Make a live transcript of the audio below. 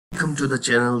Welcome to the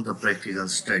channel The Practical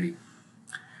Study.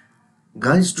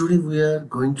 Guys, today we are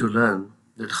going to learn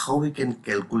that how we can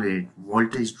calculate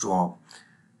voltage drop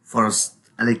for an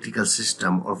electrical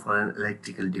system or for an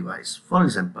electrical device. For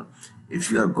example,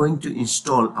 if you are going to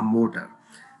install a motor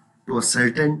to a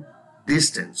certain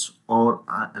distance or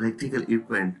electrical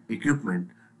equipment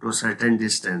to a certain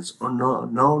distance, or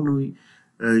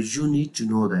you need to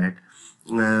know that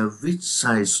which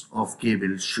size of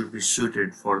cable should be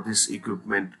suited for this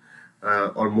equipment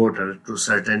or motor to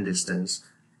certain distance,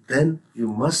 then you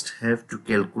must have to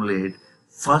calculate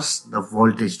first the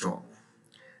voltage drop,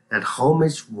 that how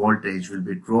much voltage will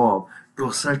be dropped to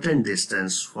a certain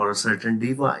distance for a certain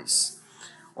device.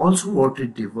 Also,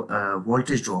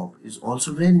 voltage drop is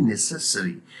also very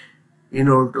necessary in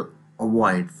order to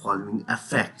avoid following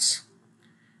effects.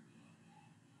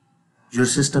 Your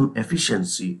system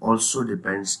efficiency also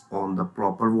depends on the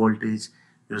proper voltage.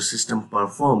 Your system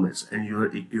performance and your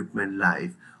equipment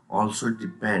life also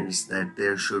depends that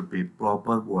there should be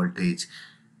proper voltage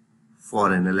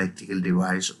for an electrical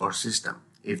device or system.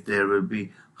 If there will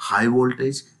be high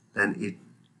voltage, then it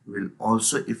will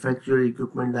also affect your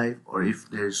equipment life, or if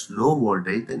there is low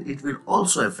voltage, then it will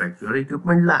also affect your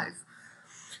equipment life.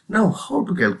 Now, how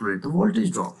to calculate the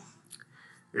voltage drop?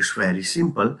 It's very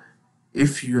simple.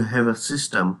 If you have a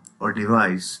system or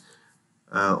device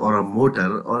or a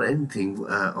motor or anything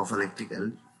of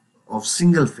electrical of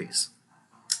single phase,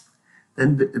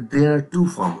 then there are two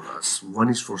formulas. One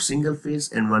is for single phase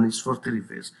and one is for three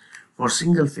phase. For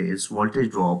single phase,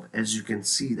 voltage drop, as you can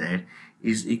see, that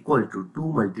is equal to 2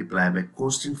 multiplied by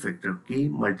constant factor K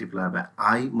multiplied by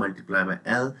I multiplied by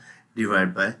L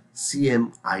divided by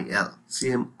CMIL.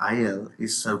 CMIL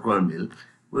is circular mil.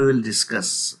 We will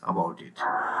discuss about it.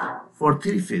 For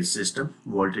three-phase system,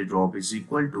 voltage drop is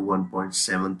equal to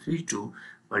 1.732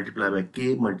 multiplied by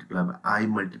K multiplied by I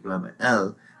multiplied by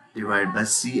L divided by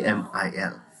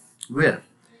CMIL, where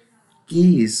K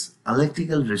is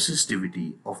electrical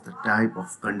resistivity of the type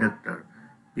of conductor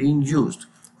being used.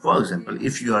 For example,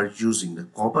 if you are using the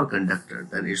copper conductor,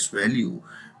 then its value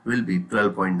will be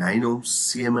 12.9 ohms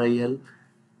CMIL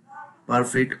per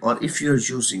feet, or if you are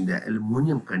using the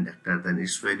aluminum conductor, then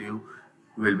its value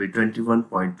will be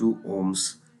 21.2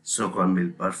 ohms circular mil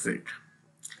per feet.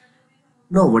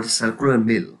 Now, what is circular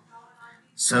mil?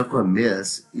 Circular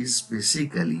mills is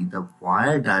basically the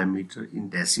wire diameter in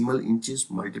decimal inches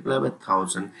multiplied by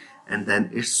 1000 and then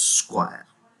its square.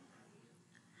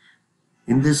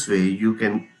 In this way, you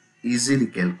can easily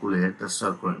calculate the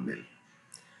circular mil.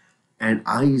 And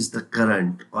I is the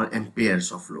current or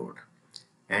amperes of load,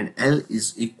 and L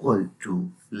is equal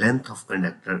to length of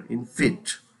conductor in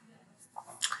feet.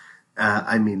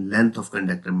 Length of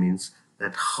conductor means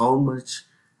that how much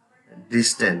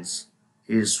distance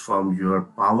is from your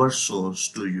power source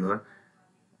to your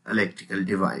electrical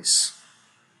device.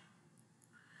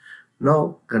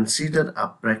 Now consider a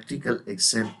practical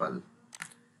example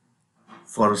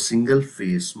for a single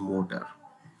phase motor.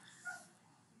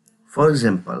 For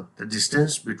example, the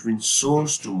distance between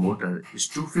source to motor is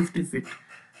 250 feet.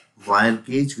 Wire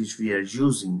gauge which we are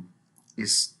using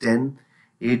is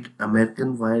 10-8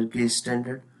 American wire gauge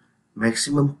standard.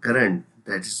 Maximum current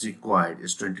that is required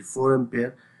is 24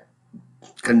 ampere.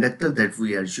 Conductor that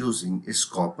we are using is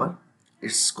copper.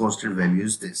 Its constant value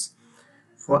is this.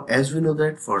 As we know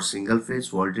that for single phase,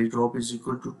 voltage drop is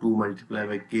equal to 2 multiplied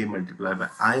by K multiplied by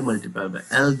I multiplied by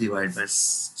L divided by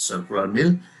circular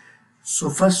mil. So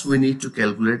first we need to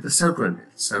calculate the circular mil.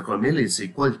 Circular mil is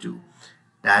equal to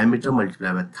diameter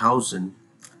multiplied by 1000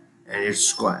 and its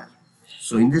square.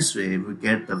 So in this way we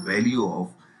get the value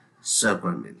of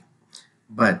circular mil.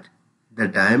 But the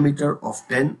diameter of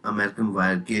 10 American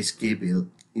wire gauge cable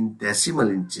in decimal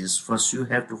inches, first you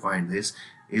have to find this,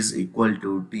 is equal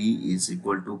to D is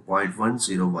equal to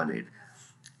 0.1018.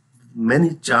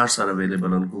 Many charts are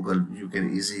available on Google. You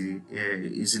can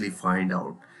easily find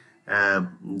out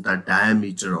the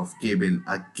diameter of cable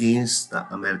against the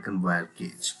American wire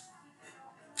gauge.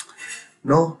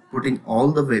 Now putting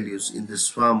all the values in this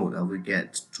formula, we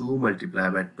get 2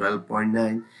 multiplied by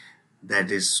 12.9,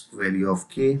 that is value of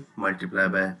K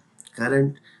multiplied by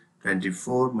current,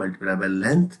 24 multiplied by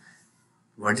length.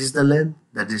 What is the length?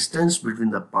 The distance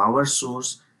between the power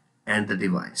source and the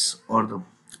device, or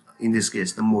in this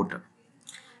case the motor,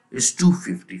 is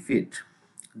 250 feet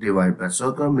divided by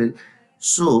circular mil.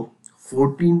 So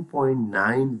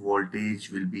 14.9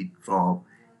 voltage will be dropped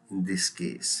in this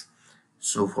case.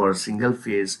 So for a single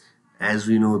phase, as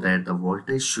we know that the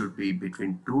voltage should be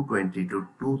between 220 to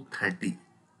 230.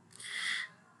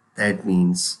 That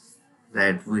means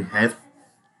that we have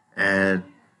a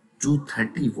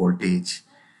 230 voltage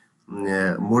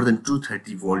more than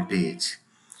 230 voltage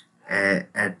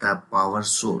at the power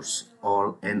source,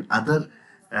 or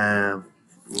uh,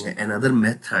 another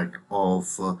method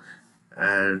of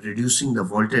reducing the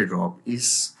voltage drop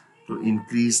is to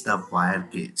increase the wire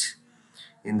gauge.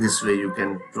 In this way you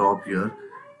can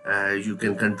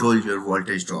control your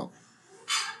voltage drop.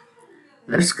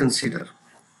 let's consider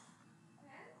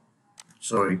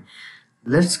sorry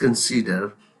let's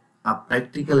consider a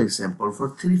practical example for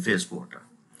three-phase motor.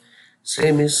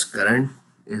 Same is current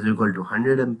is equal to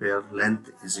 100 ampere, length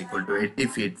is equal to 80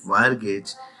 feet, wire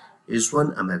gauge is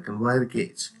 1 American wire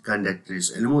gauge, conductor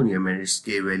is aluminum and its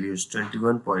K value is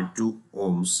 21.2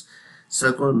 ohms,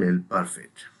 circular mil per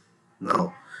feet.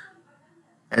 Now,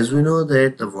 as we know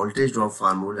that the voltage drop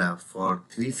formula for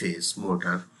three-phase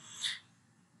motor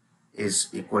is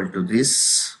equal to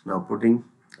this. Now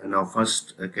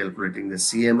first calculating the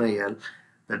CMIL,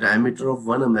 the diameter of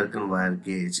one American wire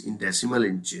gauge in decimal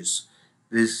inches.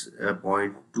 This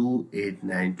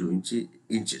 0.2892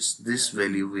 inches. This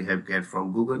value we have get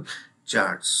from Google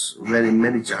charts. Very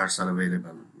many charts are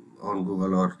available on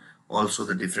Google, or also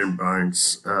the different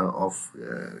brands of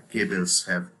cables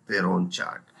have their own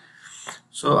chart.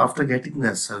 So after getting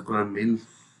the circular mil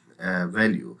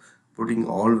value, putting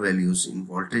all values in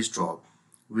voltage drop,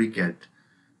 we get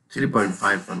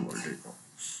 3.51 voltage drop.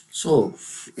 So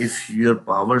if your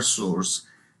power source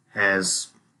has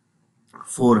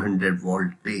 400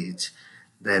 voltage,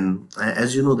 then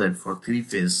as you know that for three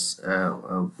phase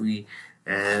we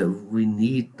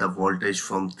need the voltage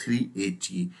from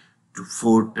 380 to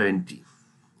 420,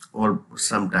 or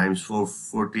sometimes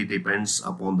 440, depends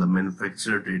upon the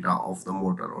manufacturer data of the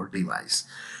motor or device.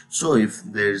 So if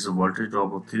there is a voltage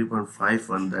drop of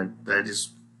 3.51, that is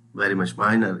very much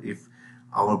minor. If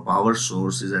our power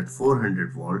source is at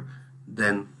 400 volt,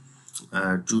 then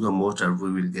to the motor we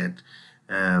will get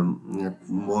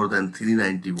more than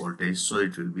 390 voltage, so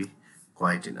it will be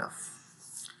quite enough.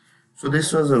 So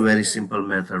this was a very simple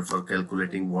method for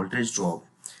calculating voltage drop,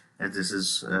 and this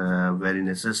is very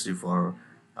necessary for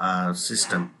our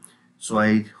system. So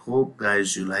I hope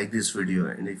guys you like this video,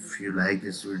 and if you like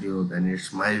this video, then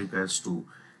it's my request to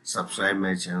subscribe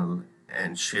my channel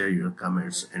and share your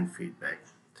comments and feedback.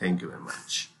 Thank you very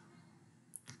much.